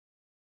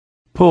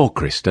Poor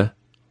Christa.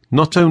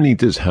 Not only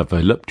does her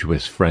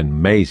voluptuous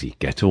friend Maisie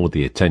get all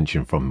the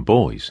attention from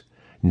boys,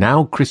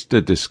 now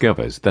Christa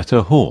discovers that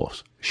her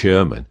horse,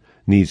 Sherman,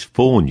 needs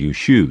 4 new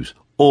shoes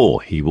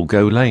or he will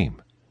go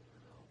lame.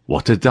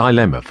 What a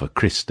dilemma for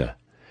Christa.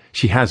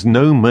 She has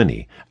no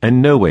money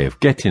and no way of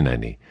getting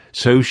any,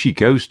 so she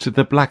goes to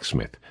the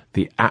blacksmith,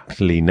 the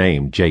aptly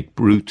named Jake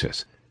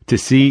Brutus, to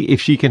see if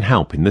she can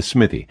help in the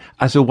smithy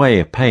as a way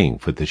of paying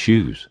for the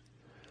shoes.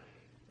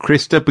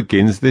 Christa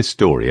begins this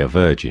story a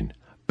virgin,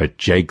 but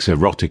Jake's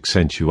erotic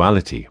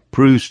sensuality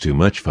proves too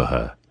much for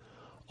her.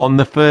 On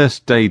the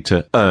first day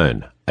to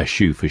earn a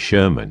shoe for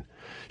Sherman,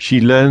 she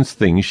learns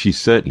things she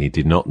certainly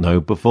did not know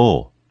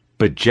before.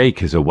 But Jake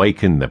has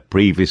awakened the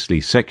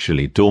previously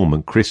sexually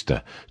dormant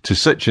Christa to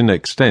such an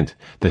extent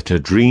that her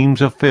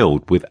dreams are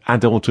filled with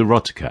adult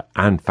erotica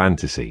and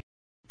fantasy.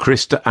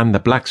 Christa and the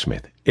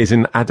Blacksmith is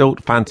an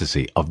adult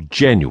fantasy of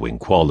genuine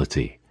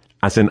quality.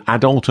 As an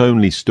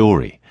adult-only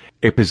story,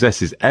 it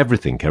possesses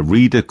everything a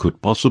reader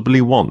could possibly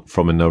want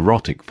from an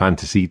erotic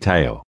fantasy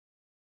tale.